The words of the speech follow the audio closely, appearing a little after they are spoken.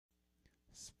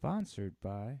Sponsored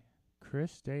by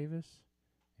Chris Davis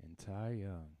and Ty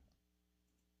Young.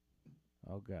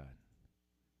 Oh, God.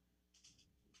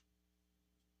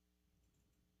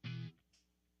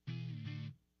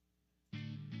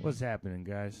 What's happening,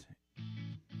 guys?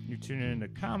 You're tuning into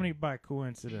Comedy by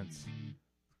Coincidence with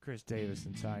Chris Davis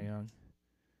and Ty Young.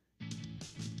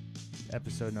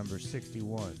 Episode number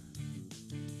 61.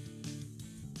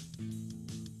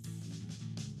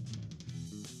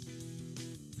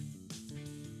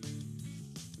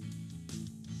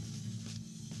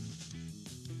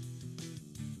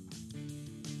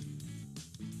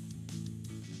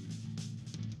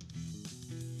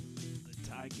 The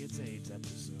Ty Gets AIDS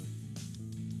episode.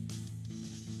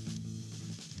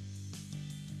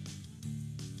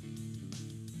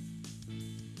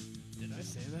 Did I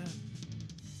say that?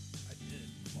 I did.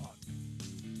 Fuck.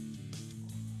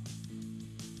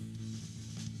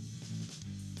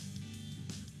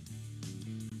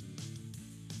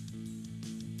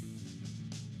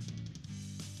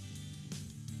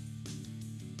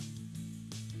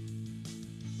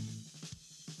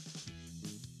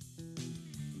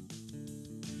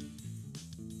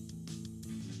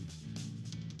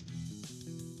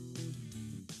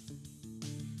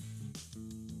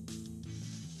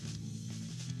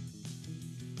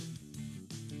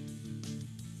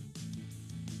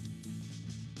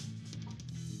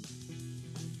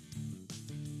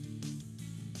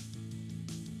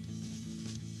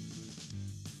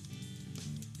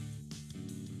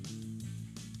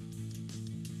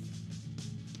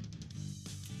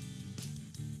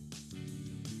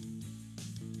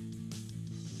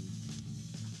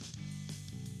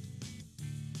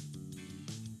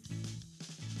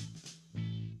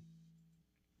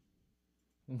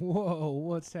 Whoa,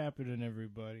 what's happening,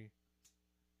 everybody?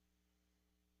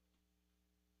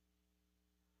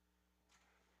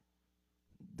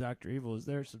 Dr. Evil, is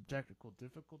there some technical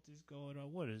difficulties going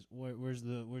on? Where's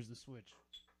the switch?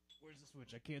 Where's the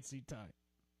switch? I can't see Ty.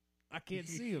 I can't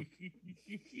see him.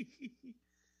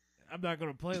 I'm not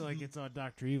gonna play like it's on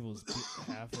Dr. Evil's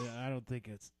half. I don't think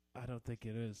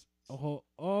it is.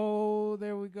 Oh,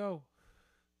 there we go.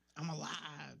 I'm alive.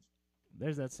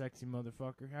 There's that sexy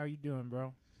motherfucker. How you doing,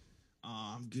 bro?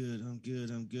 Oh, I'm good. I'm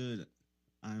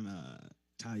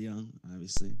Ty Young,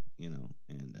 obviously, and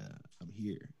I'm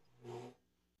here.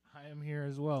 I am here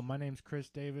as well. My name's Chris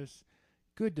Davis.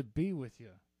 Good to be with you.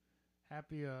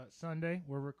 Happy Sunday.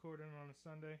 We're recording on a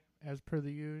Sunday, as per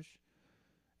the usual.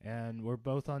 And we're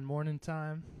both on morning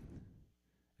time.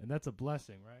 And that's a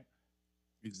blessing, right?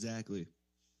 Exactly.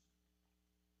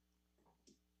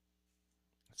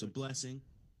 It's a blessing.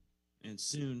 And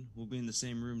soon we'll be in the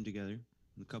same room together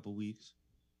in a couple weeks,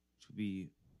 which will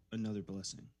be another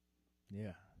blessing.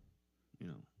 Yeah.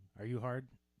 Are you hard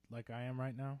like I am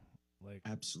right now? Like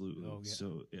absolutely. Oh yeah.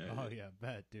 So yeah. Oh yeah,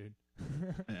 bet, dude.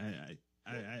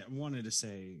 I wanted to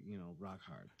say, rock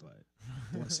hard, but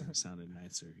blessing sounded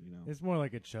nicer, It's more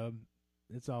like a chub.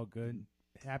 It's all good.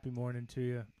 Happy morning to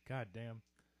you. God damn.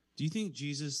 Do you think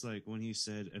Jesus, like, when he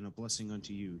said, and a blessing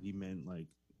unto you, he meant, like,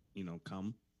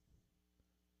 come?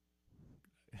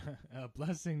 A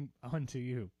blessing unto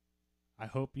you. I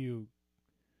hope you,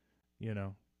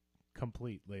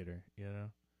 complete later, Yeah.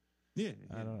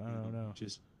 I don't know.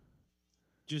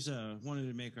 Just wanted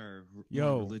to make our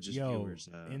religious viewers.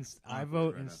 I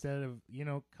vote instead of,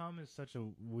 come is such a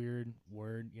weird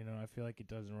word. I feel like it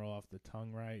doesn't roll off the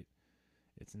tongue right.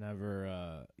 It's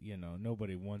never,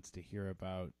 nobody wants to hear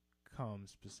about come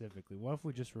specifically. What if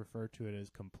we just refer to it as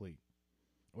complete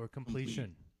or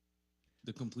completion?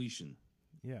 The completion.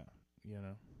 Yeah,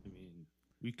 I mean,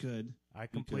 we could. I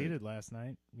completed last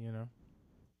night,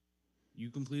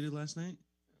 You completed last night?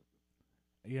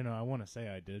 I want to say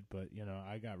I did, but,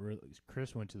 I got really...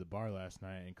 Chris went to the bar last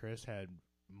night, and Chris had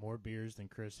more beers than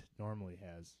Chris normally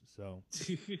has, so...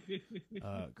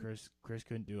 Chris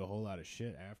couldn't do a whole lot of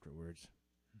shit afterwards.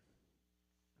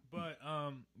 But,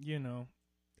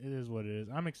 it is what it is.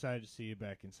 I'm excited to see you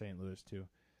back in St. Louis, too.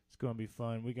 It's going to be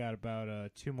fun. We got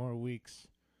about 2 more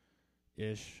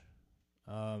weeks-ish.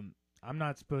 I'm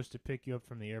not supposed to pick you up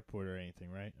from the airport or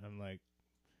anything, right? I'm like...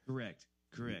 Correct.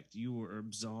 You were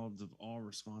absolved of all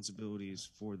responsibilities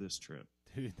for this trip.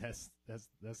 Dude, that's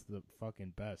the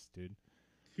fucking best, dude.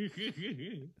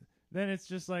 Then it's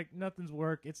just like nothing's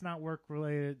work. It's not work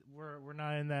related. We're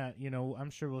not in that, I'm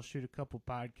sure we'll shoot a couple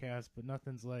podcasts, but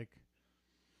nothing's like,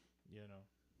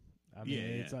 I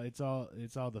mean, it's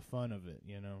all the fun of it,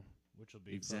 which will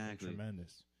be fucking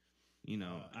tremendous.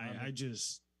 I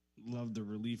just love the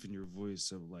relief in your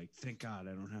voice of like, thank God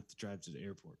I don't have to drive to the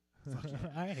airport.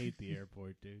 I hate the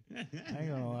airport, dude. I ain't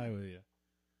gonna lie with you.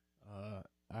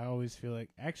 I always feel like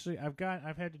actually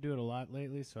I've had to do it a lot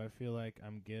lately, so I feel like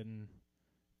I'm getting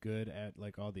good at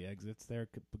like all the exits there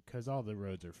because all the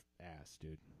roads are ass,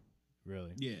 dude.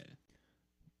 Really. Yeah.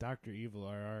 Dr. Evil,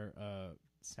 are our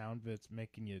sound bits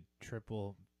making you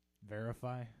triple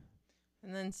verify?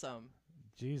 And then some.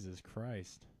 Jesus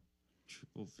Christ.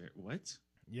 What?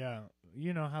 Yeah,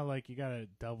 you know how like you gotta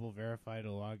double verify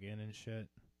to log in and shit.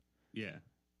 Yeah.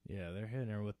 Yeah, they're hitting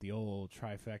her with the old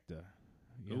trifecta.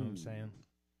 You know what I'm saying?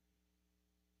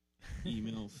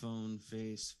 Email, phone,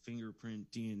 face,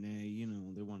 fingerprint, DNA. You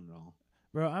know, they want it all.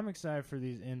 Bro, I'm excited for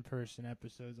these in-person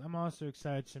episodes. I'm also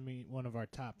excited to meet one of our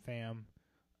top fam,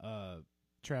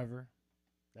 Trevor.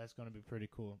 That's going to be pretty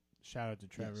cool. Shout out to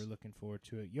Trevor. Yes. Looking forward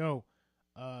to it. Yo,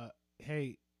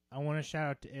 hey, I want to shout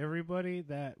out to everybody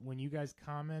that when you guys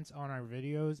comment on our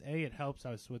videos, it helps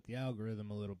us with the algorithm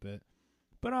a little bit,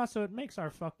 but also it makes our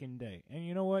fucking day. And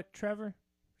you know what, Trevor?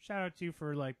 Shout out to you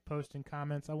for like posting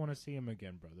comments. I want to see them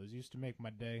again, bro. Those used to make my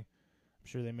day. I'm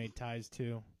sure they made Ty's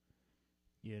too.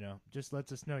 You know, just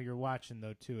lets us know you're watching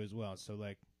though too as well. So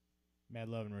like, mad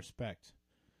love and respect.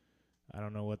 I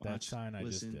don't know what that sign I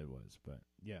just did was, but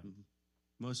yeah.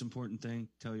 Most important thing,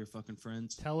 tell your fucking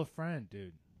friends. Tell a friend,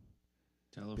 dude.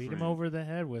 Tell a friend. Beat him over the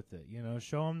head with it. You know,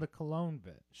 show him the cologne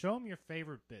bit. Show him your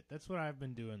favorite bit. That's what I've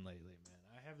been doing lately, man.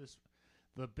 I have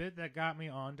the bit that got me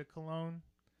onto cologne,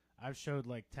 I've showed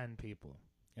like 10 people.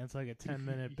 And it's like a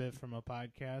 10-minute bit from a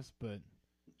podcast, but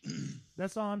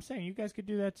that's all I'm saying. You guys could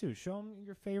do that too. Show them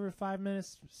your favorite 5-minute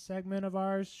segment of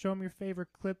ours. Show them your favorite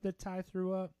clip that Ty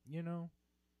threw up, you know.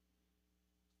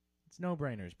 It's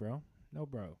no-brainers, bro.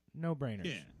 No-brainers.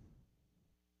 Yeah.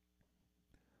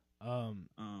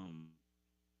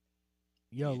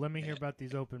 Yo, let me hear about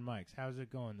these open mics. How's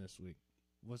it going this week?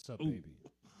 What's up, baby?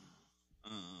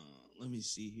 Let me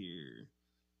see here.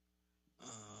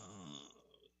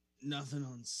 Nothing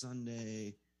on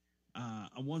Sunday. I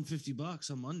won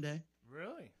 $50 on Monday.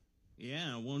 Really?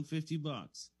 Yeah, I won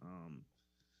 $50.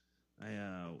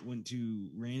 I went to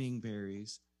Raining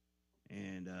Berries,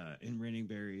 and in Raining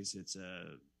Berries, it's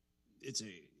a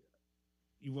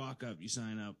you walk up, you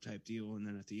sign up type deal, and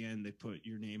then at the end they put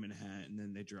your name in a hat, and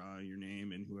then they draw your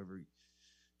name, and whoever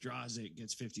draws it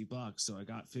gets $50. So I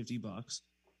got $50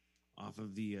 off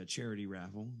of the charity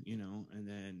raffle, you know, and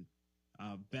then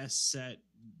best set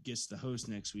gets the host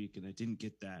next week, and I didn't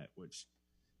get that, which,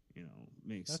 you know,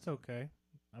 makes that's okay.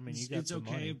 I mean, you got it's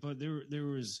okay, money. But there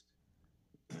was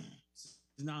it's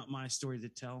not my story to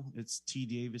tell. It's T.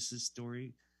 Davis's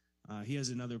story. He has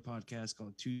another podcast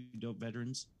called Two Dope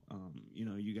Veterans. You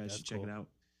know, you guys should check it out.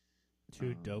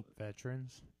 Two Dope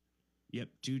Veterans. Yep,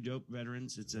 Two Dope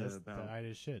Veterans. It's about the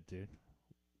as shit, dude.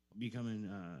 Becoming,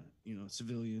 you know,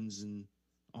 civilians and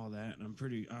all that. And if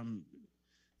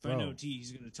I know T,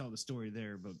 he's going to tell the story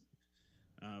there. But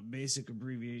basic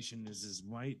abbreviation is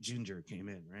white ginger came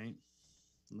in, right?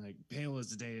 Like pale as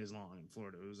the day is long in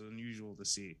Florida. It was unusual to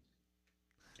see.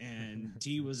 And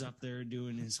T was up there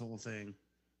doing his whole thing.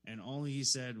 And all he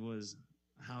said was,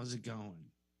 "How's it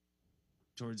going?"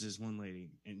 towards this one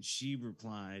lady. And she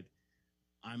replied,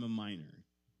 "I'm a minor."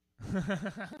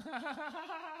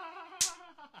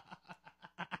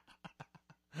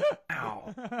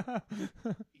 Ow.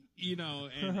 You know,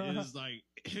 and it was like,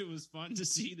 it was fun to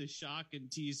see the shock in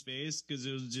T's face, because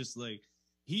it was just like,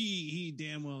 he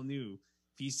damn well knew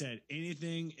if he said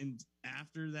anything and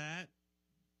after that,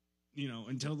 you know,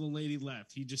 until the lady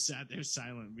left, he just sat there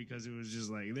silent, because it was just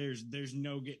like, there's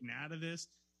no getting out of this.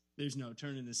 There's no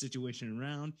turning the situation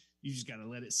around. You just got to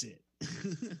let it sit.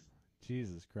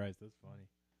 Jesus Christ, that's funny.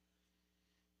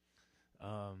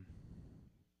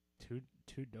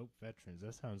 Two Dope Veterans.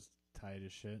 That sounds tight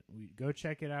as shit. We go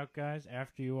check it out, guys,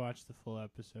 after you watch the full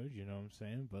episode, you know what I'm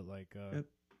saying? But like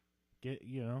get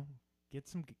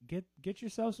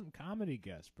yourself some comedy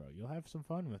guests, bro. You'll have some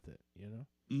fun with it, you know?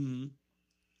 Mhm.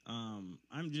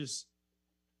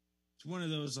 It's one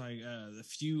of those, like, the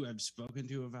few I've spoken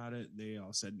to about it, they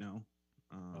all said no.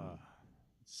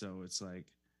 So it's like,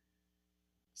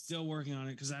 still working on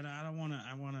it, because I don't want to.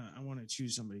 I want to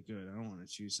choose somebody good. I don't want to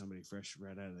choose somebody fresh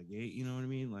right out of the gate. You know what I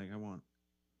mean? Like, I want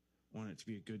it to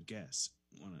be a good guest.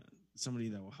 Somebody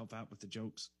that will help out with the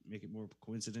jokes, make it more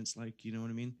coincidence like. You know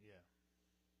what I mean? Yeah.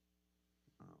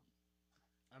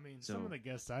 I mean, some of the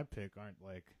guests I pick aren't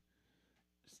like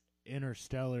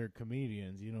interstellar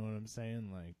comedians. You know what I'm saying?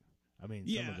 Like, I mean,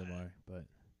 some of them are, but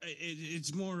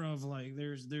it's more of like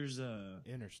there's a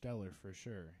interstellar for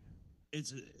sure.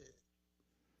 It's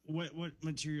what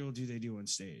material do they do on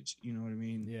stage? You know what I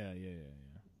mean? Yeah.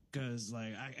 Because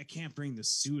like I can't bring the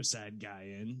suicide guy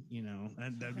in. You know,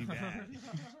 that'd be bad.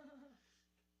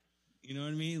 You know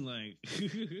what I mean? Like,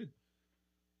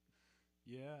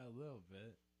 Yeah, a little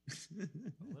bit.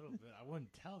 A little bit. I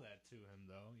wouldn't tell that to him,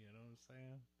 though. You know what I'm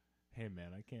saying? Hey,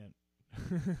 man, I can't.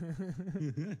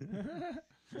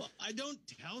 Well, I don't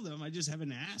tell them. I just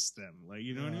haven't asked them. Like,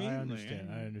 you know what I mean? I understand.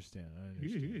 Like, I understand.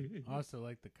 Also,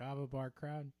 like the Kava Bar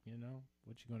crowd, you know,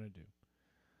 what you gonna do?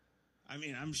 I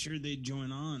mean, I'm sure they'd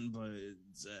join on, but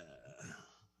it's,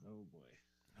 oh boy.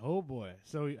 Oh boy.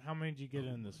 So, how many did you get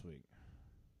in this week?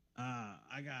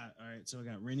 I got all right. So I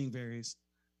got Raining Berries.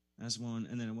 That's one,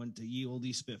 and then I went to Ye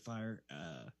Olde Spitfire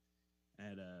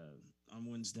at on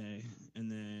Wednesday, and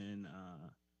then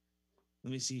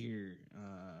let me see here.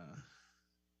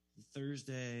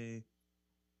 Thursday,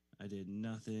 I did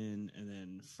nothing, and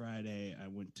then Friday I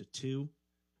went to 2.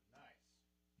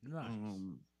 Nice.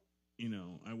 You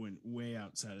know, I went way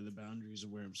outside of the boundaries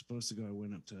of where I'm supposed to go. I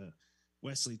went up to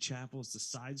Wesley Chapel's, the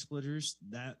Side Splitters.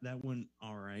 That went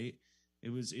all right.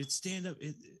 It's stand up.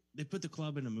 They put the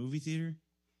club in a movie theater,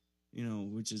 you know,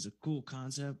 which is a cool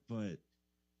concept, but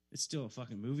it's still a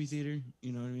fucking movie theater.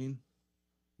 You know what I mean?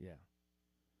 Yeah.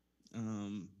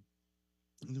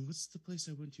 And then what's the place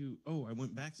I went to? Oh, I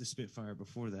went back to Spitfire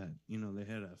before that. You know, they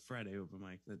had a Friday open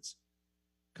mic that's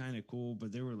kind of cool,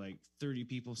 but there were like 30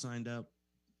 people signed up.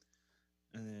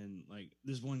 And then, like,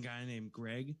 there's one guy named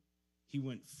Greg. He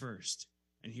went first,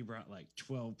 and he brought like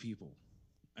 12 people.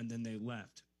 And then they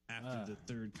left after the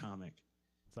third comic.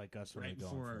 It's like us when right we go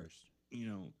before, first. You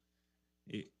know,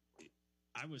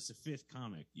 I was the 5th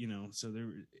comic, you know, so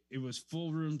it was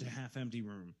full room to half empty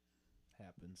room.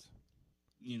 Happens.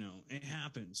 You know, it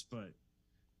happens, but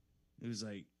it was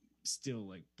like still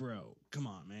like, bro, come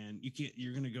on, man.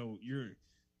 You're going to go,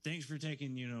 thanks for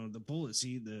taking, you know, the bullet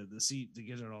seat, the seat to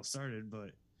get it all started,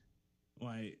 but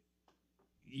why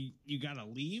you got to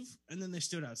leave? And then they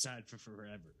stood outside for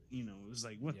forever. You know, it was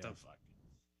like, what the fuck?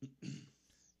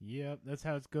 Yep, that's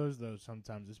how it goes though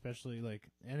sometimes, especially like,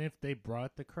 and if they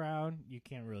brought the crowd, you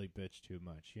can't really bitch too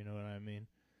much. You know what I mean?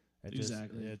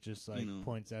 Exactly. It just like, you know,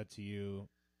 points out to you.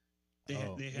 They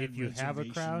had if you have a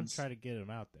crowd, try to get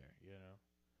them out there. You know.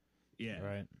 Yeah.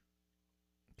 Right.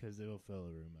 Because it'll fill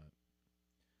the room up.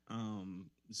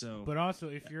 So. But also,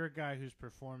 if you're a guy who's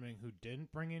performing who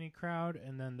didn't bring any crowd,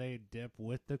 and then they dip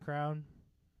with the crowd.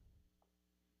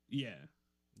 Yeah.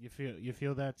 You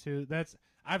feel that too?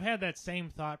 I've had that same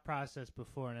thought process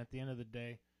before, and at the end of the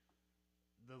day,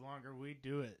 the longer we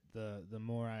do it, the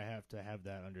more I have to have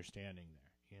that understanding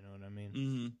there. You know what I mean?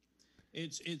 Mm-hmm.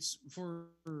 It's for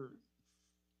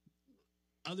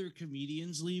other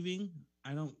comedians leaving.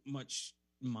 I don't much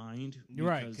mind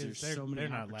because there's so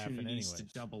many opportunities to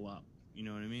double up. You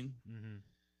know what I mean? Mm-hmm.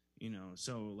 You know,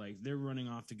 so like they're running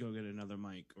off to go get another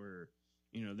mic, or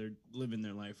you know, they're living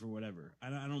their life or whatever. I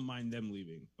don't mind them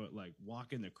leaving, but like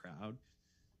walking the crowd,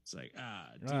 it's like,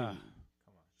 dude,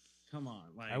 come on.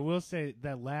 Like, I will say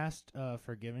that last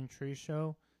Forgiving Tree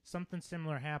show, something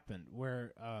similar happened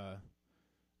where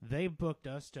they booked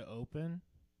us to open,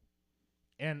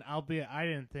 and albeit I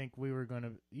didn't think we were going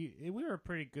to. We were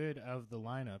pretty good of the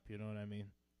lineup, you know what I mean?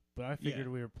 But I figured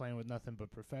we were playing with nothing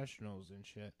but professionals and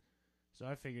shit. So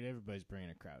I figured everybody's bringing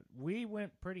a crowd. We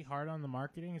went pretty hard on the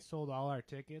marketing and sold all our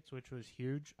tickets, which was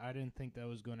huge. I didn't think that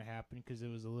was going to happen because it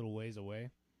was a little ways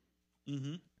away.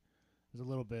 Mm-hmm. It was a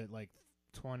little bit like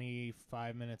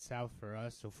 25 minutes south for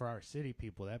us. So for our city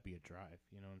people, that'd be a drive.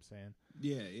 You know what I'm saying?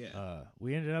 Yeah.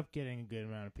 We ended up getting a good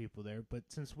amount of people there. But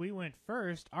since we went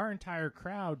first, our entire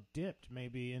crowd dipped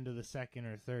maybe into the second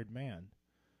or third man.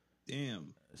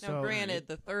 Damn. Now, granted,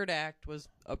 the third act was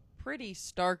a pretty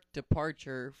stark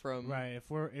departure from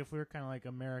If we're kind of like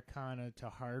Americana to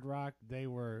hard rock, they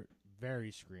were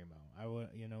very screamo.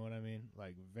 You know what I mean?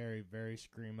 Like very, very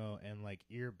screamo and like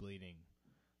ear bleeding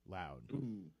loud.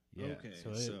 Ooh, yeah. Okay.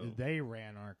 So they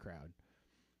ran our crowd,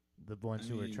 the ones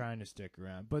who were trying to stick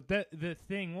around. But the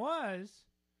thing was,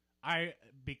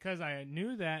 because I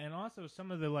knew that, and also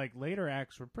some of the like later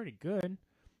acts were pretty good.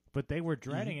 But they were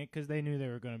dreading it because they knew they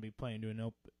were going to be playing to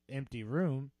an empty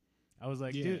room. I was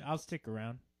like, dude, I'll stick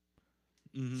around.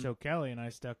 Mm-hmm. So Kelly and I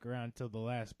stuck around until the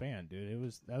last band,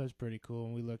 dude. That was pretty cool,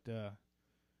 and we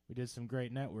did some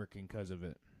great networking because of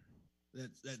it.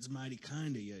 That's mighty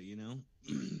kind of you, you know.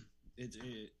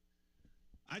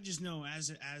 I just know as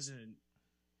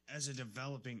a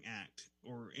developing act,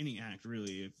 or any act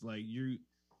really, if like you're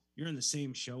in the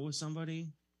same show with somebody,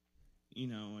 you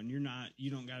know, and you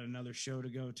don't got another show to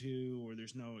go to, or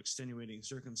there's no extenuating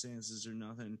circumstances or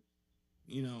nothing,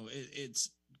 you know, it's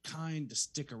kind to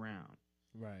stick around.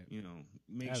 Right. You know,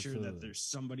 make sure that there's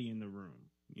somebody in the room.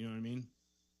 You know what I mean?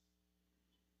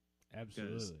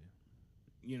 Absolutely.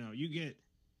 You know,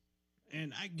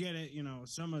 and I get it, you know,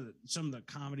 some of the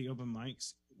comedy open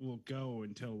mics will go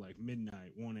until like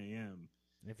midnight, 1 a.m.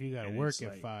 If you got to work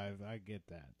at 5, I get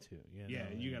that too.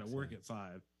 You got to work at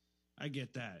 5. I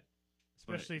get that.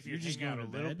 Especially if you're just going a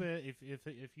little bit.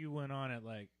 If you went on at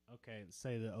like, okay,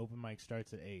 say the open mic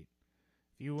starts at 8.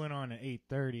 If you went on at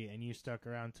 8:30 and you stuck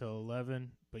around till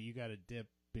 11, but you got to dip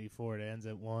before it ends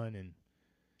at 1, and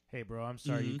hey, bro, I'm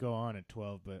sorry you go on at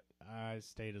 12, but I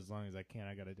stayed as long as I can.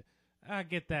 I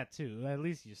get that too. At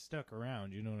least you stuck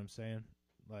around. You know what I'm saying?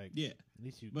 Like, yeah. At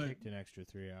least you kicked an extra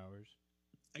 3 hours.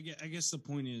 I guess the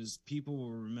point is people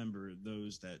will remember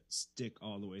those that stick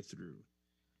all the way through.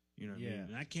 You know what I mean?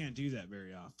 And I can't do that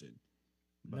very often.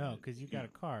 No, because you got a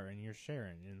car and you're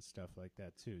sharing and stuff like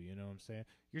that too. You know what I'm saying?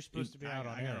 You're supposed to be out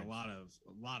on errands. I got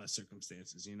a lot of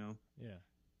circumstances, you know? Yeah.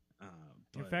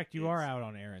 In fact, you are out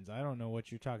on errands. I don't know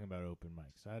what you're talking about open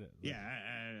mics. I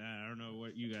don't know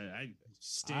what you got. I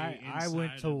stay I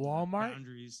went to Walmart.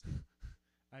 Boundaries.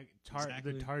 The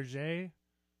Target.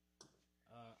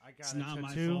 I got it's a not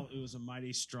tattoo. My fault. It was a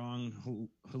mighty strong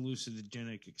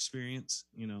hallucinogenic experience,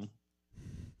 you know.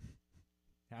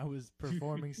 I was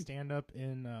performing stand-up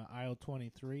in aisle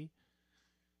 23.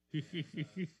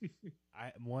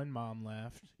 One mom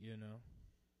laughed, you know.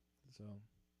 So,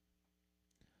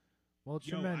 well,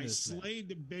 tremendous. I slayed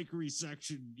the bakery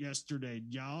section yesterday,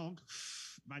 y'all.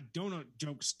 My donut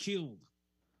jokes killed.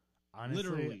 Honestly,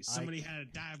 literally, somebody had a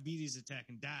diabetes attack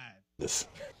and died. This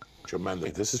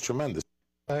tremendous. This is tremendous.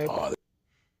 I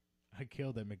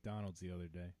killed at McDonald's the other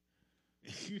day.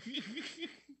 It'd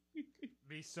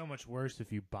be so much worse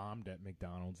if you bombed at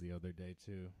McDonald's the other day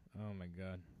too. Oh my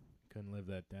god, couldn't live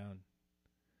that down.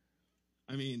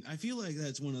 I mean, I feel like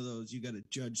that's one of those you got to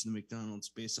judge the McDonald's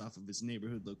based off of its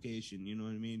neighborhood location. You know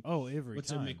what I mean? Oh, every What's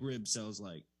time. a McRib sells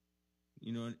like?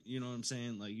 You know what I'm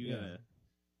saying? Like you gotta.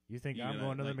 You think I'm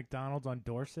going to the McDonald's on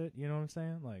Dorset? You know what I'm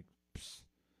saying? Like, psst.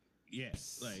 Yeah,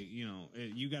 like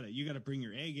you gotta bring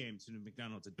your A game to the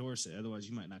McDonald's at Dorset, otherwise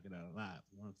you might not get out alive.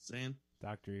 You know what I'm saying?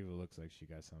 Dr. Eva looks like she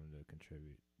got something to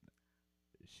contribute.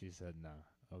 She said, "Nah,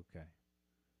 okay."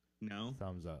 No.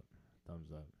 Thumbs up.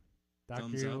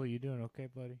 Dr. Eva, you doing okay,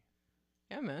 buddy?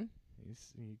 Yeah, man.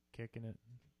 You kicking it?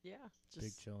 Yeah,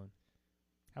 Big chilling.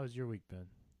 How's your week been?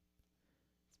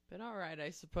 It's been all right,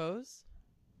 I suppose.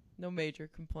 No major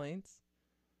complaints.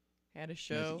 Had a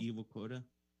show. Nice evil quota.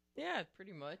 Yeah,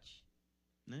 pretty much.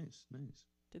 Nice.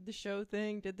 Did the show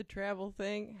thing, did the travel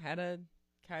thing, had a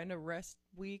kind of rest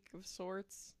week of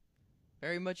sorts.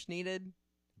 Very much needed.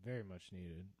 Very much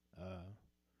needed.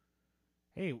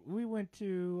 Hey, we went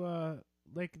to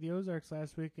Lake of the Ozarks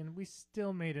last week, and we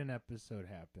still made an episode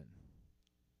happen.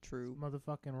 True. It's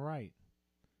motherfucking right.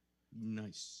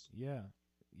 Nice. Yeah,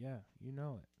 you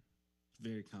know it.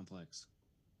 Very complex.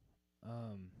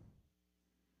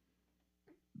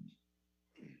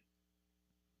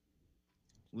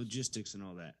 Logistics and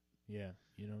all that. Yeah,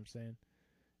 you know what I'm saying?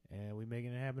 And we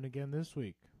making it happen again this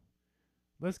week.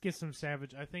 Let's get some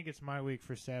Savage. I think it's my week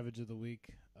for Savage of the Week.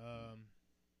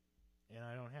 And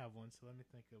I don't have one, so let me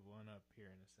think of one up here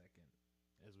in a second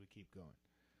as we keep going.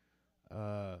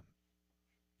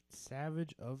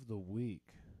 Savage of the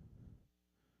Week.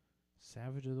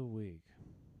 Savage of the Week.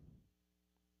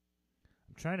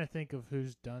 I'm trying to think of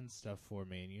who's done stuff for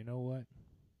me, and you know what?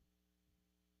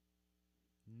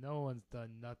 No one's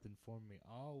done nothing for me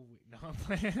all week. No, I'm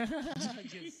playing. I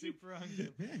get super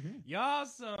hungry. Y'all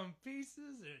some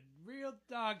pieces of real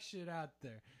dog shit out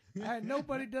there.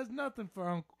 Nobody does nothing for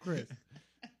Uncle Chris.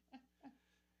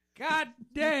 God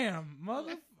damn,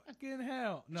 motherfucking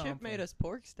hell. No, Chip made us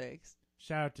pork steaks.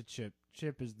 Shout out to Chip.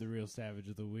 Chip is the real Savage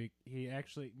of the Week. He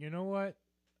actually, you know what?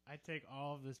 I take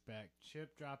all of this back.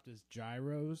 Chip dropped his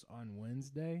gyros on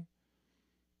Wednesday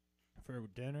for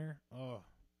dinner. Oh,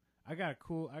 I got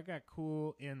cool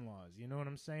in-laws. You know what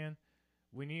I'm saying?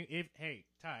 Hey,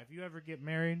 Ty, if you ever get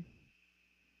married,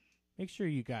 make sure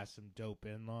you got some dope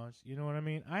in-laws. You know what I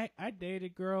mean? I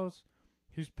dated girls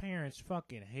whose parents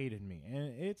fucking hated me,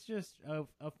 and it's just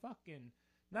a fucking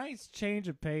nice change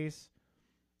of pace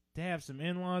to have some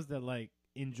in-laws that like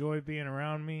enjoy being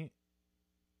around me,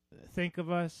 think of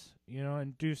us, you know,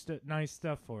 and do nice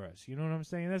stuff for us. You know what I'm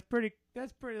saying? That's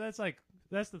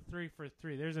the 3 for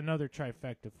 3. There's another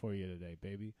trifecta for you today,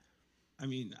 baby. I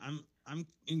mean, I'm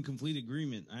in complete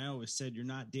agreement. I always said you're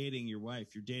not dating your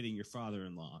wife, you're dating your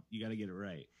father-in-law. You got to get it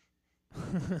right.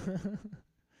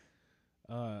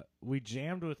 We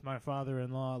jammed with my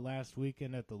father-in-law last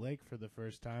weekend at the lake for the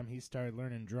first time. He started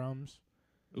learning drums.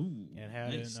 Ooh, and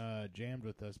hadn't jammed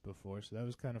with us before, so that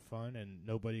was kind of fun, and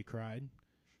nobody cried,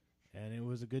 and it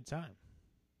was a good time.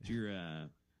 Is your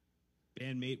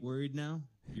bandmate worried now?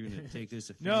 You're gonna take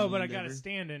this? No, but I got a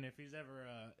stand-in if he's ever,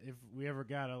 if we ever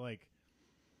gotta like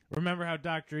Remember how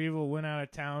Dr. Evil went out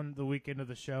of town the weekend of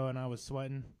the show and I was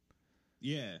sweating?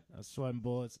 Yeah. I was sweating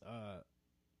bullets.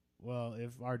 Well,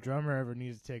 if our drummer ever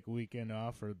needs to take a weekend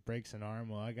off or breaks an arm,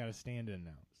 well, I got to stand in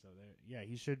now. So, yeah,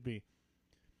 he should be.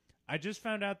 I just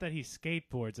found out that he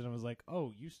skateboards, and I was like,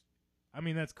 oh,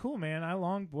 that's cool, man. I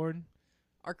longboard.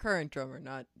 Our current drummer,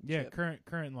 not Yeah, Chip. current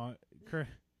drummer.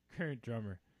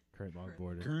 Current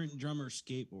longboarder. Current drummer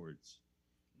skateboards.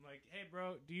 I'm like, hey,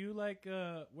 bro, do you, like,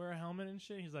 wear a helmet and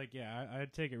shit? He's like, yeah,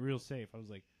 I'd take it real safe. I was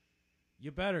like,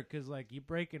 you better, because, like, you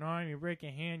break an arm, you break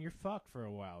a hand, you're fucked for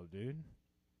a while, dude.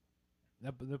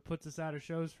 That puts us out of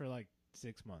shows for, like,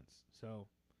 6 months. So,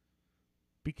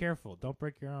 be careful. Don't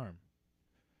break your arm.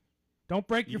 Don't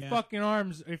break your fucking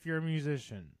arms if you're a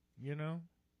musician, you know?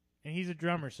 And he's a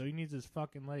drummer, so he needs his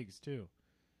fucking legs, too.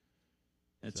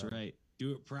 That's right.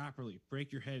 Do it properly.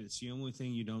 Break your head. It's the only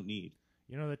thing you don't need.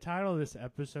 You know, the title of this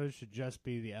episode should just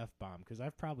be the F-bomb, because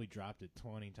I've probably dropped it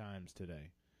 20 times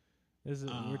today.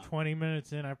 We're 20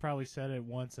 minutes in. I probably said it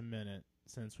once a minute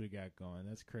since we got going.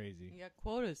 That's crazy. You got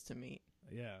quotas to meet.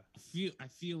 Yeah. I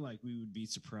feel like we would be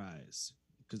surprised,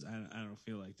 because I don't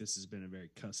feel like this has been a very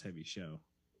cuss-heavy show.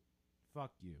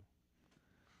 Fuck you.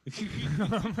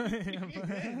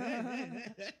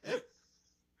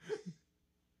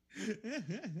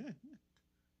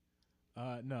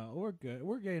 No, we're good.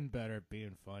 We're getting better at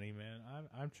being funny, man.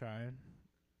 I'm trying.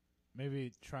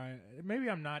 Maybe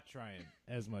I'm not trying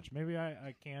as much. Maybe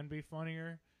I can be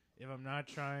funnier if I'm not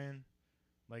trying.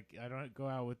 Like, I don't go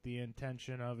out with the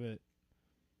intention of it.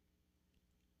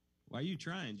 Why are you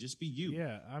trying? Just be you.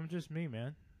 Yeah, I'm just me,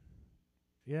 man.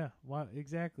 Yeah, what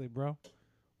exactly, bro?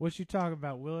 What you talking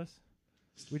about, Willis?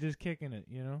 We just kicking it,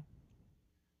 you know?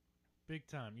 Big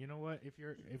time. You know what? If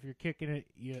you're kicking it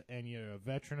and you're a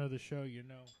veteran of the show, you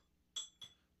know,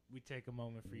 we take a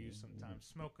moment for you sometimes.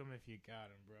 Smoke them if you got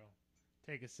them, bro.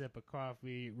 Take a sip of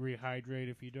coffee, rehydrate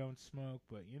if you don't smoke.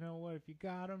 But you know what? If you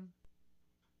got them,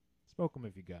 smoke them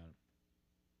if you got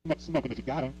them. Smoke them if you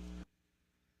got them.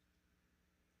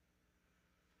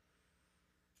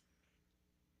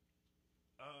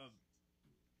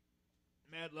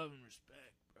 Mad love and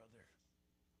respect, brother.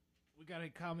 We got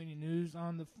any comedy news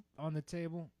on the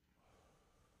table?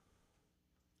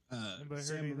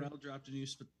 Sam Morril dropped a new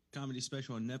comedy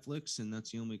special on Netflix, and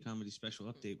that's the only comedy special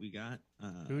update we got.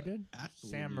 Who did?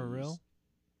 Sam Morril?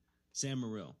 Sam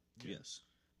Morril, yes.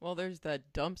 Well, there's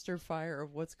that dumpster fire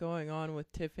of what's going on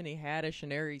with Tiffany Haddish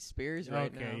and Aries Spears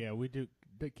right now. Okay, yeah, we do.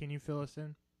 But can you fill us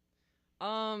in?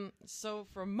 So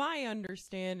from my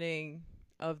understanding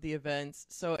of the events,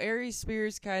 so Aries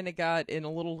Spears kind of got in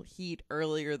a little heat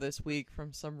earlier this week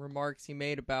from some remarks he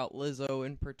made about Lizzo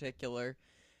in particular.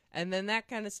 And then that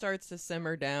kind of starts to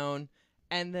simmer down.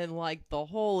 And then, like, the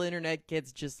whole internet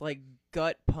gets just, like,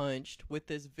 gut punched with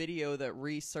this video that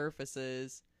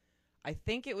resurfaces. I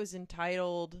think it was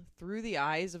entitled Through the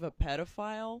Eyes of a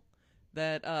Pedophile,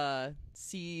 that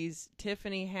sees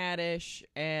Tiffany Haddish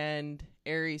and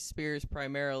Aries Spears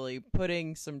primarily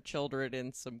putting some children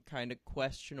in some kind of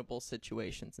questionable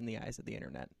situations in the eyes of the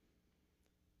internet.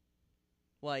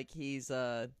 Like, he's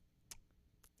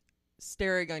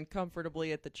staring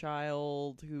uncomfortably at the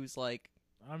child who's, like,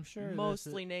 I'm sure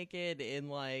mostly naked in,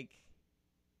 like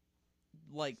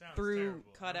through terrible.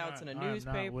 cutouts in a I'm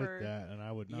newspaper. not with that, and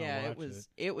I would not watch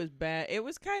it was bad. It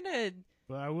was kind of.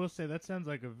 But I will say that sounds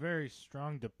like a very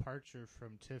strong departure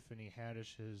from Tiffany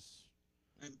Haddish's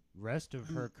rest of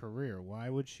her career. Why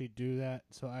would she do that?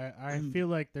 So I feel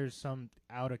like there's some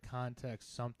out of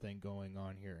context something going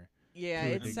on here. Yeah,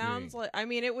 it sounds like. I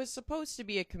mean, it was supposed to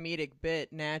be a comedic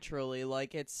bit naturally.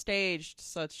 Like, it's staged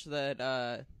such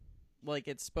that, like,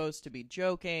 it's supposed to be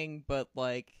joking, but,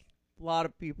 like, a lot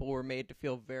of people were made to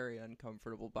feel very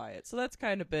uncomfortable by it. So that's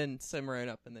kind of been simmering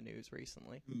up in the news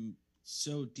recently. I'm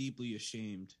so deeply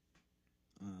ashamed,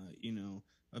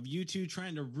 of you two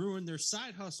trying to ruin their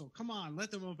side hustle. Come on,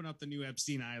 let them open up the new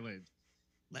Epstein Island.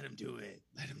 Let them do it.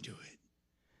 Let them do it.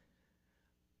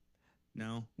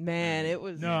 No? Man, it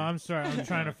was... No, I'm sorry. I'm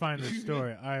trying to find the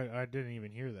story. I didn't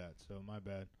even hear that, so my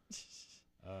bad.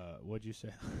 What'd you say?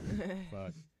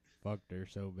 Fucked her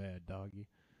so bad, doggy.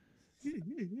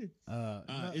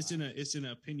 It's an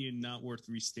opinion not worth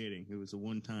restating. It was a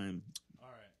one-time. All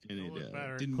right. And it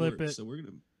didn't Clip work, it. so we're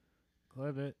gonna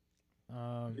clip it.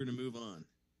 We're gonna move on.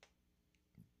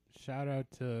 Shout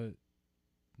out to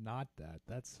not that.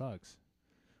 That sucks.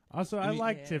 Also, I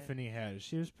like Tiffany Haddish.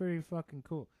 She was pretty fucking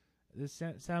cool. This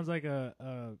sounds like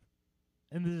and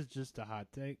this is just a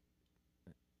hot take.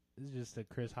 This is just a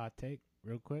Chris hot take,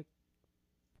 real quick.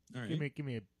 All right. Give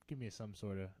me some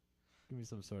sort of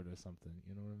something.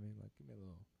 You know what I mean? Like give me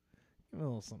a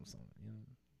little something. You know.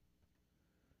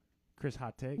 Chris,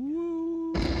 hot take.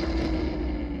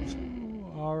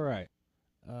 All right.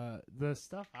 The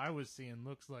stuff I was seeing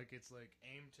looks like it's like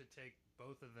aimed to take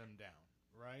both of them down,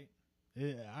 right?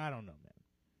 I don't know, man.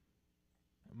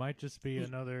 It might just be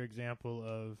another example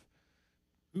of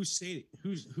Who's saying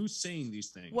these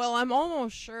things? Well, I'm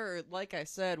almost sure, like I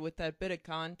said, with that bit of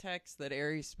context that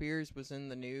Aries Spears was in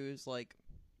the news, like,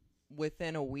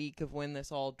 within a week of when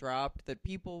this all dropped, that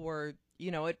people were,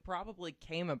 it probably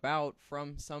came about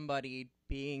from somebody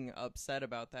being upset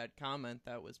about that comment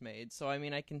that was made. So, I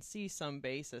mean, I can see some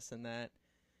basis in that.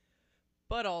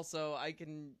 But also,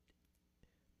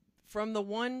 from the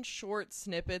one short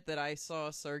snippet that I saw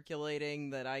circulating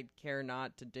that I'd care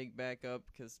not to dig back up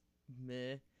because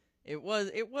meh. It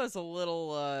was a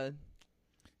little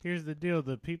Here's the deal,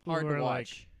 the people hard who to are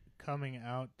watch. like coming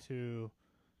out to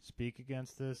speak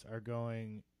against this are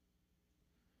going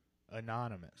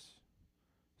anonymous.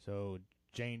 So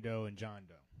Jane Doe and John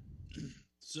Doe.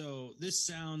 So this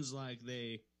sounds like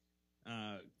they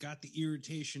got the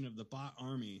irritation of the bot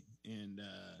army and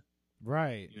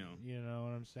Right. You know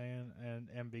what I'm saying?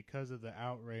 And because of the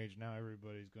outrage, now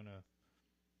everybody's going to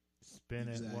spin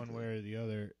it one way or the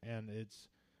other, and it's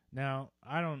now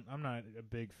I'm not a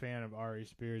big fan of Ari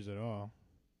Spears at all.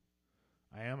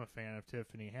 I am a fan of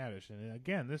Tiffany Haddish, and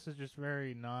again, this is just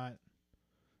very not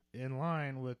in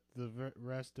line with the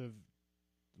rest of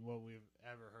what we've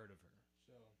ever heard of her.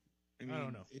 So I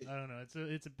don't know. I don't know.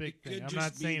 It's a big thing. I'm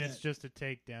not saying it's just a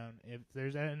takedown. If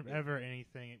there's ever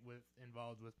anything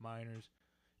involved with minors,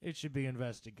 it should be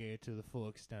investigated to the full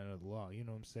extent of the law. You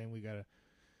know what I'm saying? We gotta.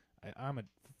 I'm a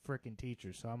freaking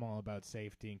teacher, so I'm all about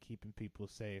safety and keeping people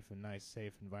safe and nice,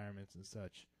 safe environments and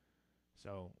such.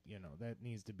 So, that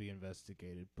needs to be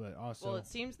investigated. But also... Well, it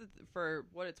seems that, for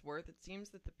what it's worth, it seems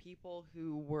that the people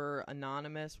who were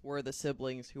anonymous were the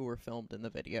siblings who were filmed in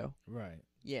the video. Right.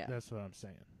 Yeah. That's what I'm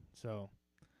saying. So,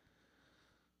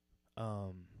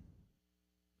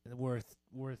 worth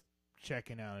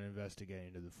checking out and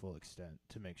investigating to the full extent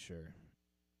to make sure.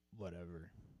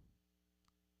 Whatever.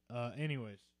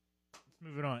 Anyways, let's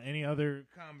move it on. Any other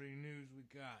comedy news we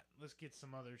got? Let's get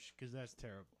some other because that's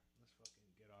terrible. Let's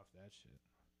fucking get off that shit.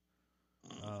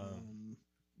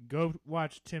 Go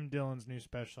watch Tim Dillon's new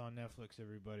special on Netflix,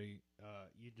 everybody.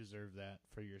 You deserve that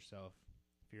for yourself.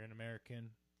 If you're an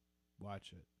American,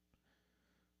 watch it.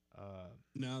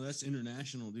 No, that's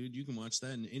international, dude. You can watch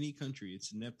that in any country.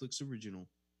 It's a Netflix original.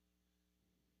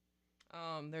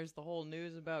 There's the whole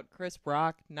news about Chris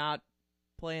Rock not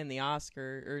playing the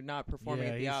Oscar or not performing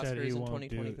at the Oscars in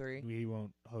 2023. He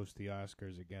won't host the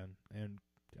Oscars again, and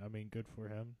I mean, good for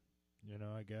him.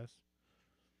 I guess.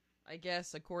 I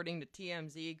guess according to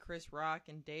TMZ, Chris Rock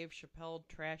and Dave Chappelle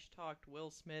trash talked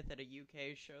Will Smith at a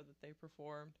UK show that they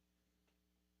performed.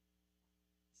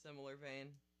 Similar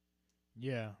vein.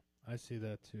 Yeah, I see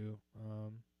that too.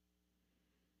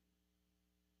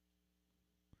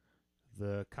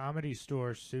 The Comedy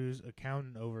Store sues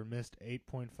accountant over missed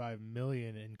 $8.5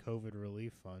 million in COVID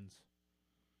relief funds.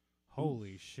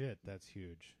 Holy shit, that's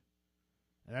huge.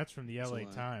 And that's from the LA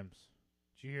Times.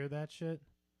 Did you hear that shit?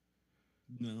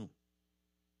 No.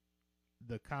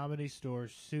 The Comedy Store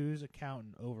sues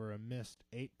accountant over a missed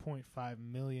 $8.5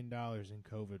 million in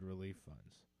COVID relief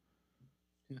funds.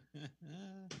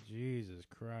 Jesus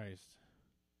Christ.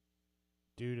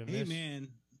 Dude, hey, man,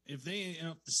 if they ain't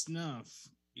up to snuff,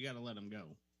 you gotta let them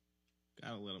go.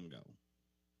 Gotta let them go.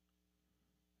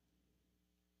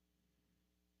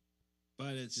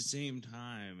 But at the same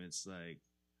time, it's like,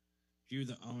 if you're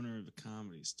the owner of the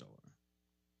Comedy Store,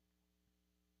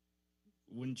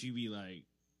 wouldn't you be like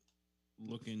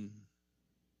looking,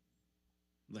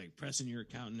 like pressing your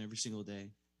accountant every single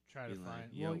day? Try to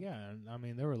find. Well, yeah. I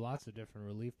mean, there were lots of different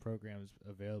relief programs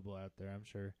available out there, I'm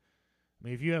sure. I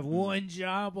mean, if you have one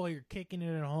job while you're kicking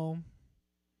it at home,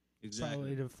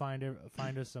 probably to find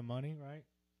us some money, right?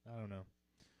 I don't know.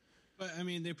 But, I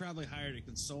mean, they probably hired a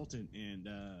consultant, and,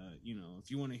 if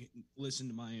you want to listen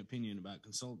to my opinion about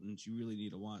consultants, you really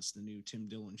need to watch the new Tim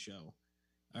Dillon show,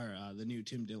 or the new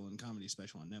Tim Dillon comedy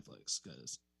special on Netflix,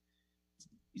 because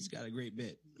he's got a great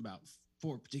bit about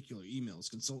 4 particular emails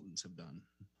consultants have done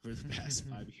for the past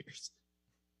 5 years.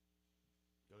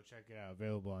 Go check it out.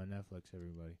 Available on Netflix,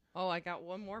 everybody. Oh, I got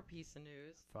one more piece of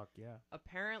news. Fuck yeah.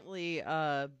 Apparently,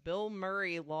 Bill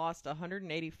Murray lost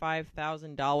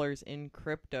 $185,000 in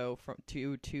crypto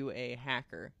to a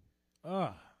hacker.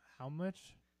 How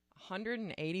much?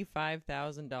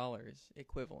 $185,000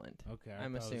 equivalent. Okay,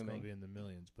 I'm assuming it was gonna be in the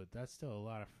millions, but that's still a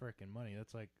lot of freaking money.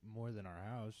 That's like more than our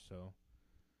house. So,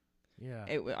 yeah.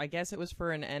 I guess it was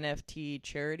for an NFT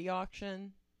charity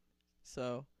auction.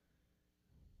 So.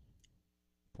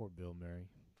 Poor Bill Murray.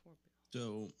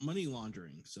 So money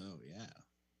laundering. So yeah.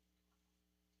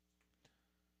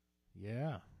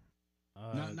 Yeah.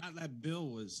 Not that Bill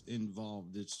was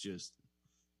involved. It's just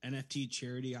NFT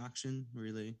charity auction.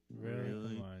 Really?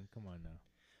 Really? Come on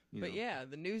now. But yeah,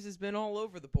 the news has been all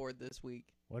over the board this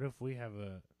week. What if we have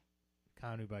a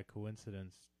County by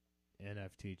Coincidence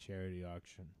NFT charity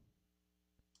auction?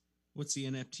 What's the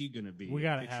NFT gonna be? We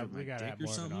gotta have more of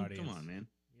an audience. Come on, man.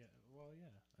 Yeah. Well, yeah.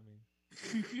 I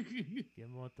mean, give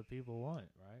them what the people want,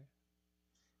 right?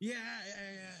 Yeah,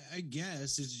 I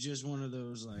guess it's just one of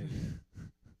those like.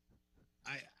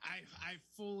 I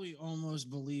fully almost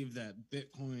believe that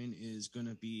Bitcoin is going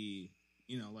to be,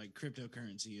 like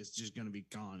cryptocurrency is just going to be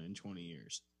gone in 20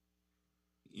 years.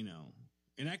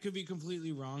 And I could be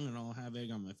completely wrong and I'll have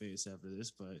egg on my face after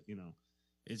this, but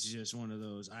it's just one of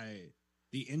those.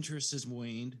 The interest has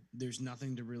waned. There's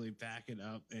nothing to really back it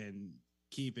up and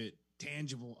keep it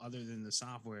tangible other than the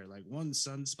software. Like one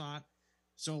sunspot,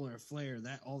 solar flare,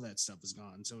 all that stuff is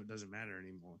gone, so it doesn't matter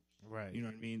anymore. Right. You know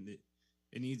what I mean?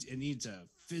 It needs a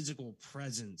physical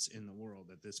presence in the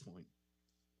world at this point.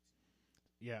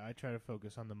 Yeah, I try to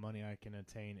focus on the money I can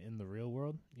attain in the real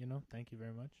world. Thank you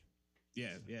very much.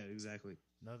 Yeah, exactly.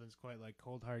 Nothing's quite like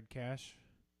cold hard cash,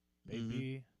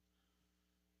 baby.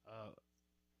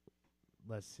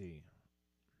 Let's see.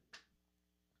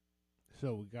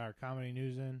 So we got our comedy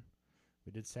news in.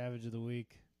 We did Savage of the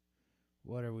Week.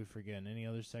 What are we forgetting? Any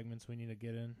other segments we need to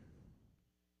get in?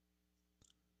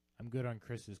 I'm good on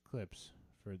Chris's clips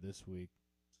for this week.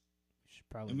 We should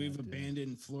probably. And we've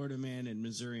abandoned Florida Man and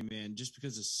Missouri Man just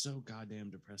because it's so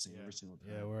goddamn depressing every single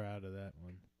time. Yeah, we're out of that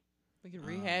one. We can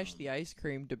rehash the ice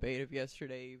cream debate of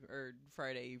yesterday or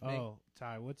Friday evening. Oh,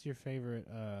 Ty, what's your favorite?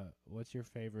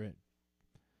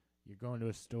 You're going to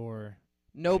a store.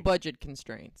 No budget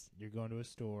constraints. You're going to a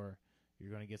store.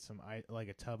 You're going to get some like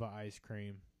a tub of ice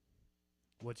cream.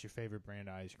 What's your favorite brand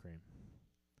of ice cream?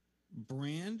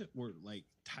 Brand or like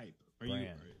type?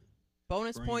 Brand.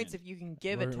 Bonus points if you can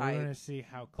give a type. We're going to see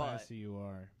how classy you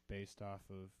are based off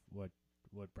of what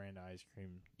brand of ice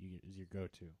cream is your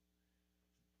go-to.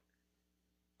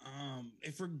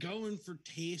 If we're going for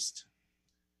taste,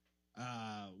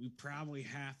 we probably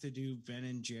have to do Ben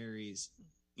and Jerry's,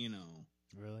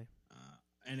 Really?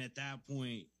 And at that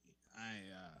point,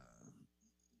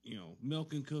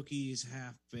 milk and cookies,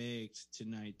 half baked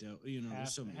tonight though.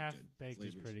 There's so many half good baked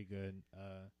flavors. is pretty good.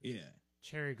 Yeah.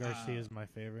 Cherry Garcia is my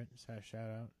favorite. Shout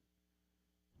out.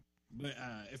 But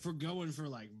if we're going for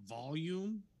like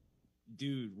volume,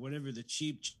 dude, whatever the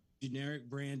cheap generic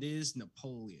brand is,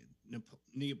 Napoleon,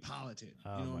 Neapolitan.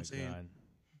 Oh, you know what I'm saying? God.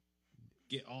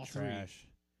 Get all Trash.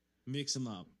 Three. Mix them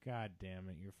up. God damn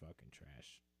it, you're fucking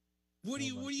trash. What do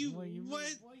you mean?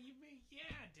 Yeah,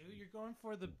 dude, you're going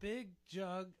for the big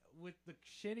jug with the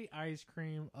shitty ice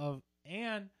cream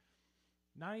and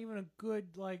not even a good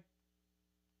like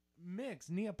mix.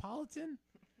 Neapolitan?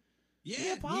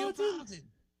 Yeah, Neapolitan.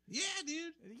 Yeah,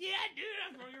 dude.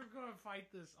 You're going to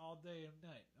fight this all day and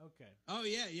night. Okay. Oh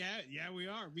yeah, we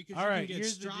are because all you right, can get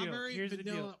here's strawberry,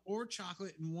 vanilla, or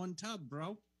chocolate in one tub,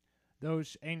 bro.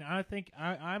 Those, and I think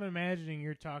I'm imagining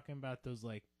you're talking about those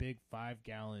like big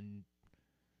 5-gallon.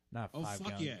 Not 5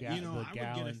 fuck gallon. Yeah. I would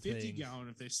get a 50 things gallon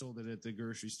if they sold it at the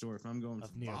grocery store if I'm going for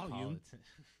volume.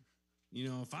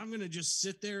 Neapolitan. If I'm going to just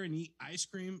sit there and eat ice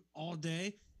cream all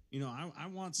day, I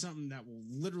want something that will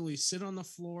literally sit on the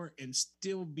floor and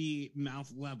still be mouth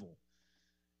level.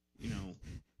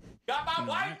 Got my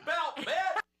white belt,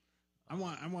 man. I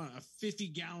want a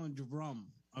 50-gallon drum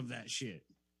of that shit.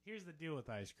 Here's the deal with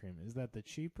ice cream is that the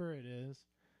cheaper it is,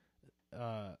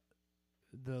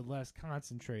 the less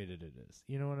concentrated it is.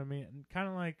 You know what I mean? Kind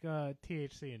of like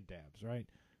THC and dabs, right?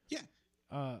 Yeah.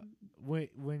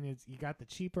 When you got the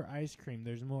cheaper ice cream,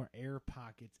 there's more air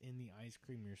pockets in the ice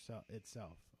cream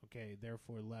itself. Okay,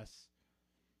 therefore less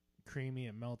creamy.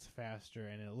 It melts faster,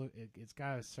 and it's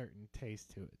got a certain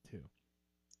taste to it too.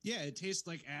 Yeah, it tastes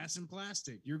like ass and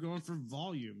plastic. You're going for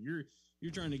volume. You're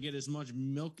trying to get as much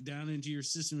milk down into your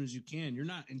system as you can. You're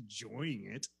not enjoying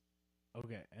it.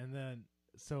 Okay, and then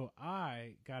so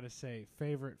I gotta say,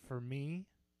 favorite for me.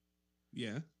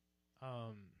 Yeah.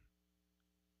 I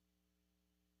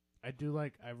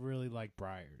really like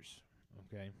Breyers.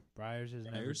 Okay, Breyers has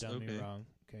never done me wrong.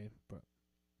 Okay, but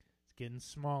it's getting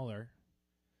smaller.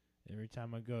 Every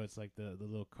time I go, it's like the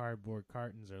little cardboard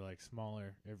cartons are like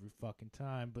smaller every fucking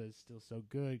time, but it's still so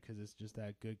good because it's just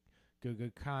that good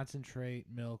concentrate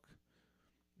milk.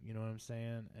 You know what I'm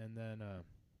saying? And then,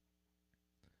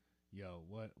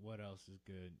 what else is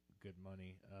good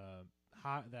money?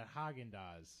 That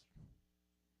Haagen-Dazs.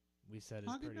 We said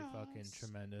is pretty fucking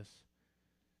tremendous.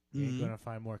 You ain't gonna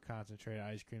find more concentrated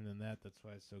ice cream than that. That's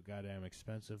why it's so goddamn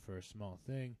expensive for a small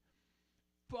thing.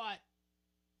 But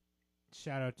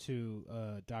shout out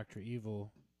to Dr.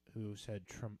 Evil, who said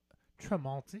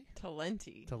Tremonti?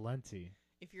 Talenti.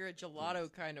 If you're a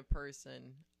gelato kind of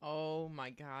person, oh my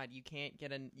god, you can't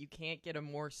get a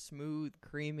more smooth,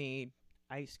 creamy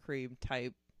ice cream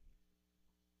type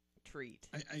treat.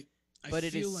 But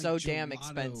it is so damn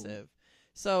expensive.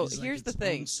 So here's the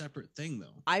thing. Separate thing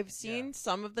though. I've seen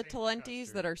some of the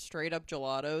Talentis that are straight up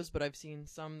gelatos, but I've seen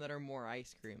some that are more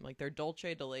ice cream. Like their Dulce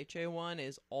de Leche one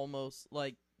is almost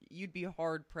like you'd be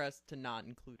hard pressed to not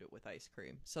include it with ice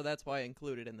cream. So that's why I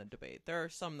included it in the debate. There are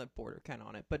some that border kind of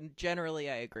on it, but generally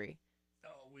I agree.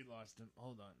 Oh, we lost him.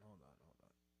 Hold on.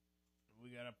 We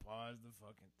gotta pause the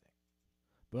fucking thing.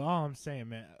 But all I'm saying,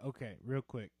 man, okay, real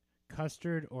quick.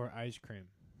 Custard or ice cream?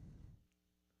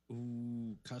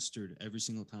 Ooh, custard every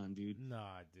single time, dude.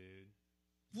 Nah, dude.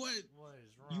 What is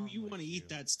wrong? You want to eat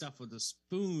that stuff with a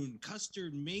spoon?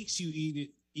 Custard makes you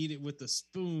eat it with a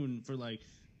spoon for like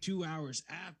 2 hours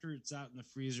after it's out in the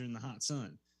freezer in the hot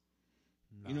sun.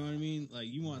 Nah, you know what I mean? Like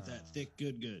you want that thick,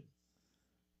 good.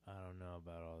 I don't know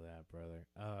about all that, brother.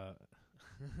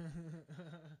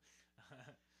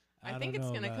 I think it's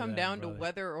going to come down to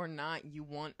whether or not you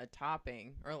want a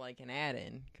topping or like an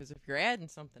add-in. Because if you're adding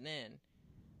something in,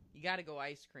 you got to go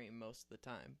ice cream most of the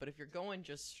time. But if you're going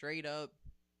just straight up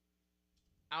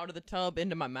out of the tub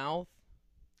into my mouth,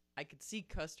 I could see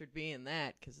custard being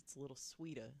that because it's a little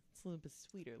sweeter. It's a little bit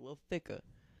sweeter, a little thicker.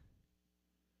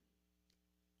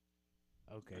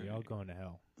 Okay, y'all going to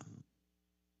hell.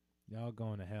 Y'all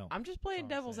going to hell. I'm just playing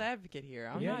devil's advocate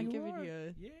here. I'm not giving you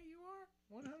a... Yeah, you are.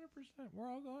 100%. We're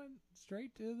all going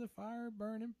straight to the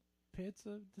fire-burning pits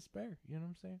of despair. You know what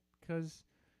I'm saying? Because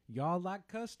y'all like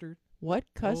custard. What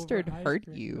custard hurt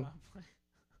you?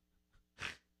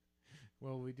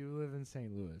 Well, we do live in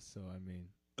St. Louis, so I mean,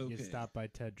 you get stopped by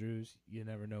Ted Drew's, you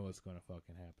never know what's going to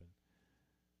fucking happen.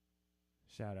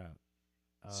 Shout out.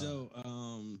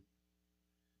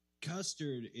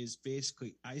 Custard is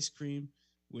basically ice cream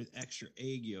with extra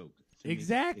egg yolk.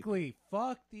 Exactly.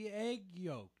 Fuck the egg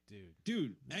yolk, dude.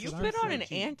 Dude, you've been on an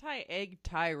anti-egg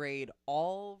tirade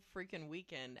all freaking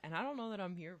weekend, and I don't know that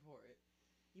I'm here for it.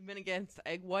 You've been against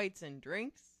egg whites and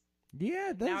drinks?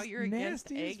 Yeah, that's now you're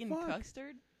against egg and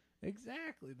custard?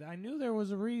 Exactly. I knew there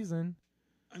was a reason.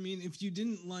 I mean, if you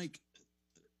don't like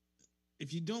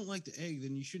the egg,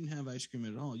 then you shouldn't have ice cream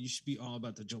at all. You should be all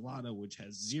about the gelato, which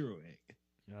has 0 egg.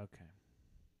 Okay.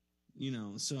 You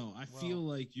know, so I feel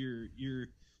like you're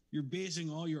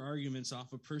basing all your arguments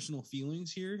off of personal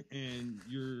feelings here, and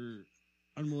you're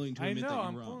unwilling to admit that you're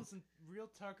wrong. I'm pulling some real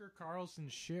Tucker Carlson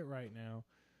shit right now,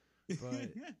 but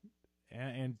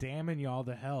and damning y'all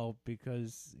to hell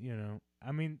because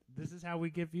I mean, this is how we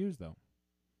get views, though.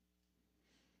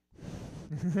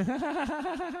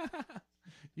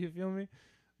 You feel me?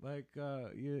 Like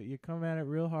you come at it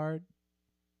real hard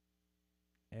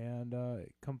and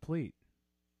complete.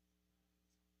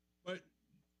 But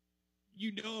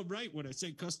you know I'm right when I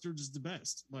say custard is the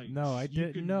best. Like no, I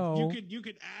didn't know. You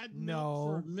could add milk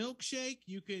for a milkshake.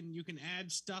 You can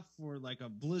add stuff for like a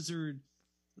Blizzard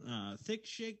thick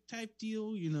shake type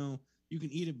deal. You know, you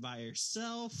can eat it by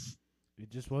yourself. It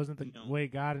just wasn't the way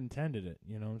God intended it.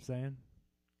 You know what I'm saying?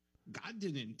 God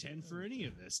didn't intend for any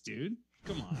of this, dude.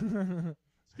 Come on.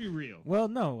 Let's be real. Well,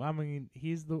 no. I mean,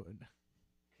 he's the... Okay.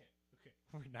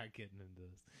 We're not getting into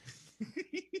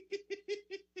this.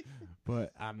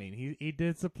 But, I mean, he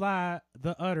did supply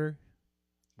the udder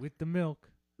with the milk.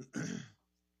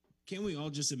 Can't we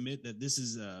all just admit that this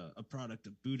is a product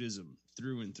of Buddhism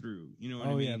through and through? You know what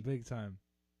I mean? Oh, yeah, big time.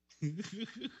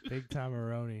 Big time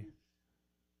Aroni.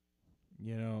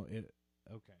 You know, it...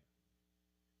 Okay.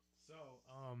 So,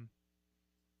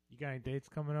 you got any dates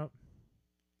coming up?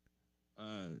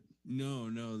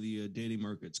 No, the dating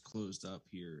market's closed up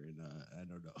here, and I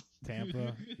don't know.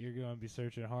 Tampa, you're going to be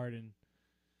searching hard in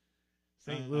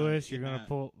St. Louis. You're going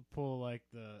to pull like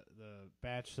the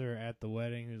bachelor at the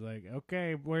wedding who's like,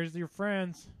 okay, where's your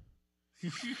friends?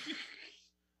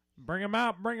 Bring them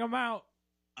out. You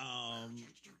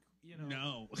know.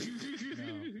 No. No.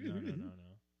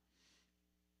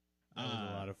 That was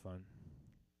a lot of fun.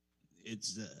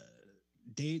 It's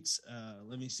dates.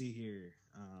 Let me see here.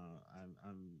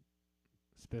 I'm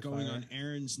Spitfire. going on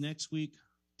errands next week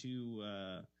to.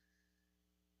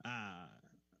 I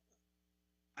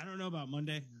don't know about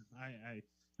Monday. I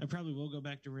probably will go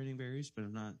back to Raining Berries, but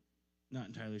I'm not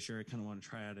entirely sure. I kind of want to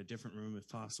try out a different room if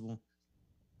possible.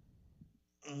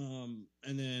 And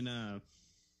then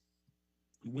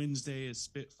Wednesday is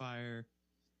Spitfire,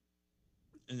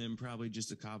 and then probably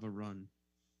just a Kava run.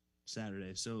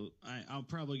 Saturday. So I'll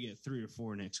probably get 3 or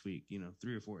 4 next week.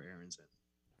 3 or 4 errands in.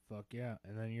 Fuck yeah.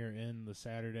 And then you're in the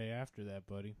Saturday after that,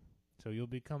 buddy. So you'll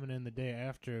be coming in the day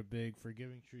after a big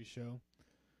Forgiving Tree show.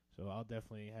 So I'll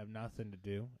definitely have nothing to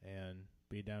do and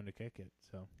be down to kick it.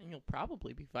 So. And you'll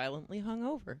probably be violently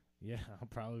hungover. Yeah, I'll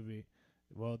probably be.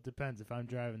 Well, it depends. If I'm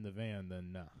driving the van,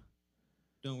 then no.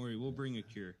 Don't worry, we'll bring a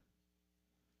cure.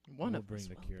 We'll bring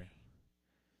the cure.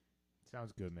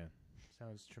 Sounds good, man.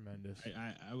 Sounds tremendous.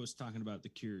 I was talking about the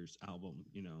Cure's album,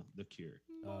 The Cure.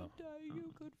 One day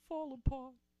you could fall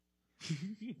apart.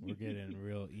 We're getting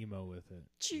real emo with it.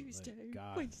 Tuesday,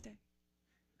 like Wednesday.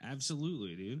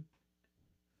 Absolutely, dude.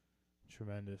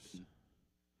 Tremendous.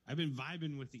 I've been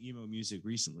vibing with the emo music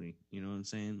recently. You know what I'm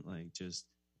saying? Like just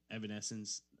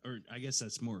Evanescence, or I guess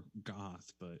that's more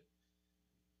goth, but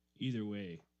either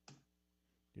way.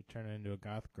 You're turning into a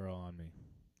goth girl on me.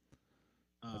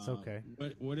 That's okay.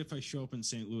 What if I show up in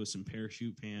St. Louis in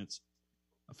parachute pants,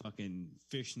 a fucking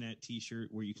fishnet T-shirt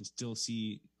where you can still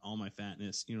see all my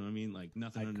fatness? You know what I mean? Like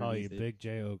nothing. I'd call you it. Big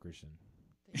J Okerson.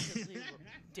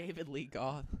 David Lee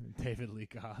Goth. David Lee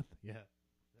Goth. Yeah,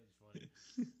 that's funny.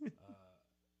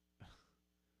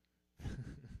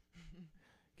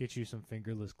 Get you some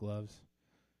fingerless gloves.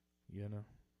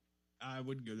 I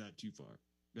wouldn't go that too far.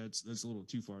 That's a little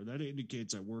too far. That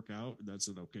indicates I work out. That's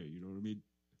not okay. You know what I mean?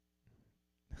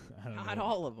 Not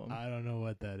all of them. I don't know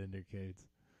what that indicates.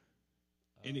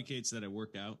 Indicates that I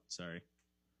work out. Sorry.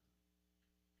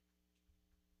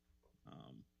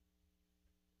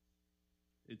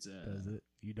 It's Does it?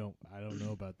 You don't. I don't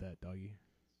know about that, doggy.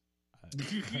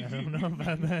 I don't know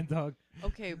about that, dog.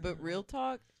 Okay, but real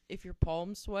talk. If your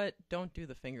palms sweat, don't do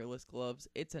the fingerless gloves.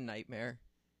 It's a nightmare.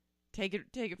 Take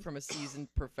it from a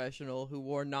seasoned professional who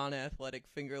wore non-athletic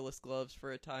fingerless gloves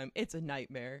for a time. It's a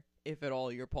nightmare if at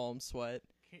all your palms sweat.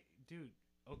 Dude,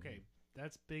 okay,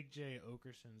 that's Big J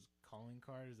Okerson's calling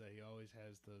card, is that he always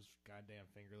has those goddamn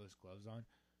fingerless gloves on.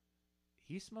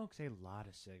 He smokes a lot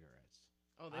of cigarettes.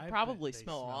 Oh, they probably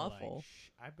smell awful.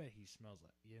 I bet he smells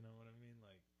like, you know what I mean?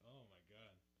 Like, oh my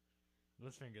god.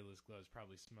 Those fingerless gloves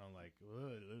probably smell like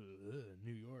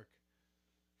New York.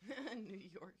 New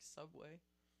York subway.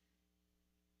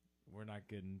 We're not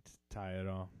getting Ty at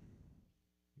all.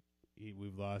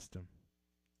 We've lost him.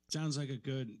 Sounds like a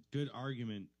good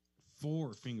argument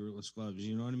for fingerless gloves.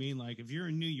 You know what I mean? Like if you're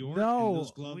in New York and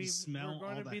those gloves smell we're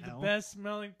going all to be hell. the best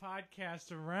smelling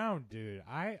podcast around, dude.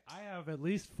 I have at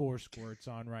least 4 squirts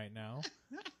on right now.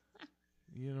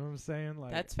 You know what I'm saying?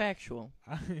 Like that's factual.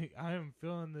 I am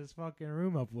filling this fucking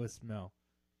room up with smell.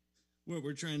 Well,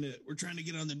 we're trying to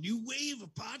get on the new wave of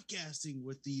podcasting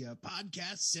with the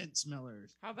podcast scent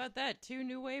smellers. How about that? 2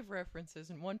 new wave references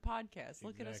in one podcast.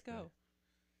 Look at us go.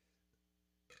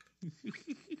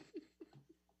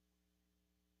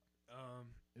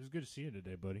 It was good to see you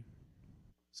today, buddy.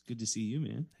 It's good to see you,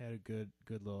 man. Had a good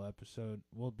little episode.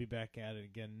 We'll be back at it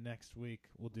again next week.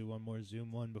 We'll do one more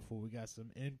Zoom one before we got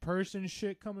some in-person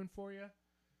shit coming for you.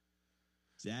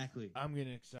 Exactly. I'm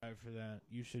getting excited for that.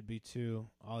 You should be too.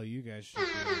 All you guys should be.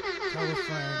 Tell a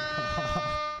friend.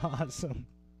 Awesome.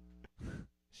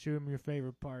 Shoot them your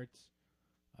favorite parts.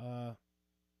 We'll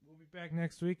be back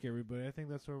next week, everybody. I think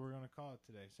that's what we're going to call it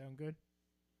today. Sound good?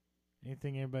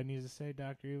 Anything anybody needs to say,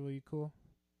 Dr. Evil? You cool?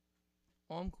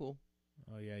 Oh, I'm cool.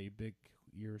 Oh, yeah,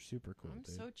 you're super cool, I'm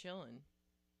dude. so chilling.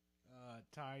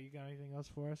 Ty, you got anything else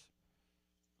for us?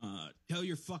 Tell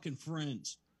your fucking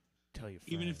friends. Tell your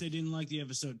friends. Even if they didn't like the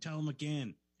episode, tell them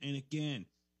again and again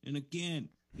and again.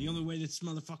 The only way this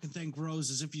motherfucking thing grows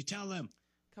is if you tell them.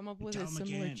 Come up with a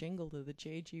similar jingle to the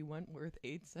J.G. Wentworth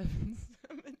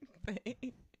 877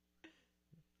 thing.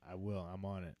 I will. I'm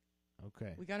on it.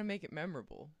 Okay. We got to make it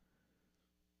memorable.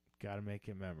 Got to make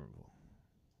it memorable.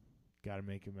 Got to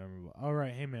make it memorable. All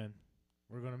right. Hey, man.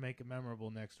 We're going to make it memorable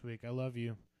next week. I love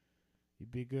you. You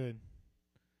be good.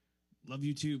 Love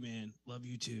you too, man. Love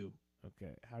you too.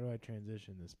 Okay. How do I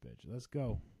transition this bitch? Let's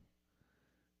go.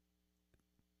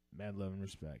 Mad love and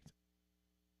respect.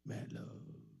 Mad love.